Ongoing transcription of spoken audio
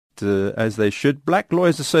as they should. Black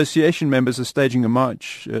Lawyers Association members are staging a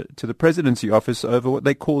march to the presidency office over what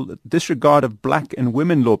they call disregard of black and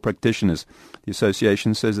women law practitioners. The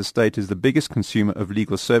association says the state is the biggest consumer of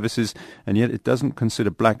legal services, and yet it doesn't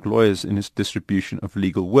consider black lawyers in its distribution of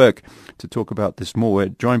legal work. To talk about this more, we're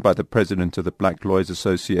joined by the president of the Black Lawyers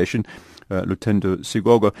Association, Lutendo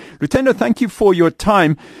Sigogo. Lutendo, thank you for your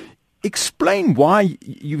time. Explain why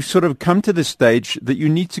you've sort of come to this stage that you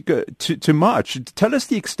need to go to march. Tell us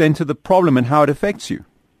the extent of the problem and how it affects you.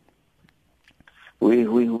 We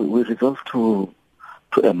resolved to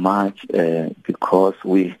a march because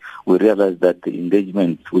we realized that the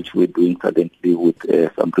engagements which we're doing currently with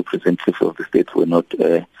some representatives of the states were not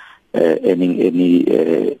earning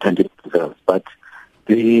any tangible results. But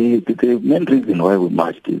the main reason why we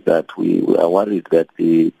marched is that we are worried that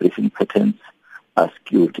the briefing patterns are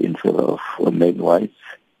skewed in favor of male whites,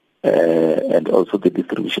 and also the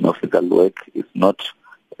distribution of legal work is not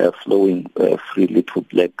flowing freely to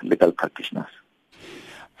black legal practitioners.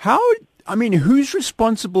 Who's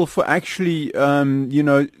responsible for actually,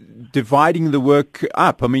 dividing the work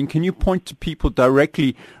up? I mean, can you point to people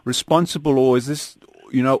directly responsible, or is this,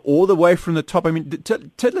 all the way from the top? I mean,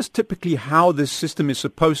 tell us typically how this system is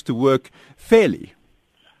supposed to work fairly.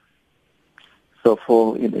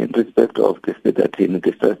 So in respect of the state attorney,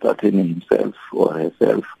 the first attorney himself or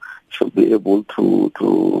herself should be able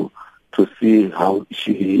to see how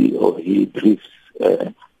she or he briefs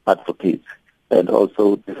advocates, and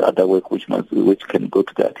also this other work which can go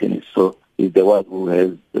to the attorney. So he's the one who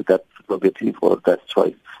has that prerogative or that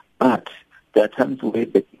choice. But there are times where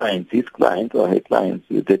the clients, his clients or her clients,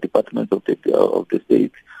 the departments of the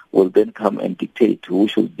state will then come and dictate who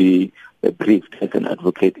should be briefed as an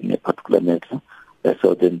advocate in a particular matter.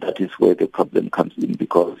 So then that is where the problem comes in,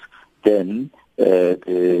 because then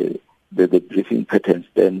the briefing patterns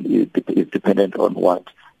then is dependent on what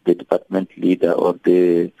the department leader or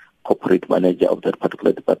the corporate manager of that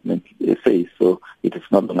particular department says. So it is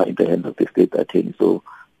no longer in the hands of the state attorney. So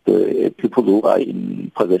the people who are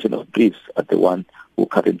in possession of briefs are the ones who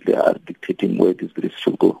currently are dictating where these briefs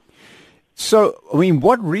should go. So,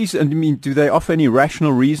 what reason, do they offer any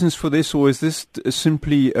rational reasons for this, or is this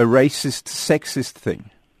simply a racist, sexist thing?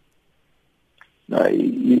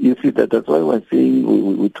 You see, that's why we're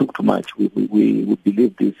saying we took too much. We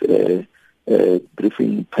believe these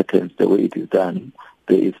briefing patterns, the way it is done,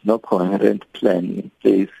 there is no coherent plan in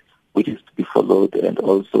place which is to be followed, and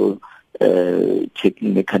also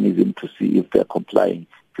checking mechanism to see if they're complying.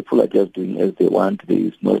 People are just doing as they want. There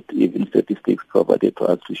is not even statistics provided to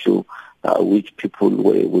us to show which people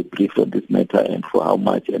were briefed on this matter and for how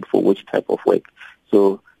much and for which type of work.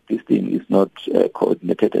 So this thing is not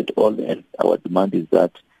coordinated at all, and our demand is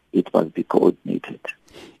that it must be coordinated.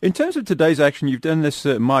 In terms of today's action, you've done this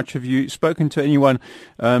march. Have you spoken to anyone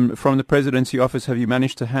from the presidency office? Have you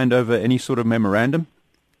managed to hand over any sort of memorandum?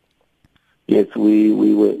 Yes, we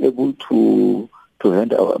were able to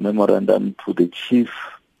hand our memorandum to the chief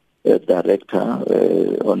director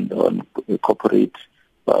on corporate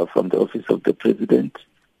from the office of the president.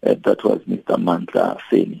 That was Mr. Mandla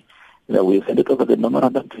Feni. We handed over the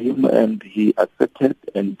memorandum to him, and he accepted,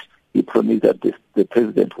 and he promised that the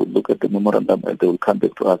president would look at the memorandum and they will come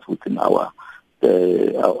back to us within our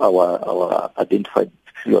identified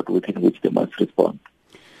period within which they must respond.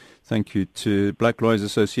 Thank you to Black Lawyers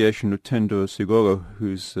Association, Lutendo Sigogo,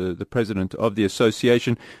 who's the president of the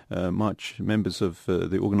association. Members of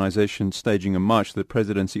the organization staging a march to the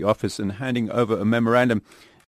presidency office and handing over a memorandum.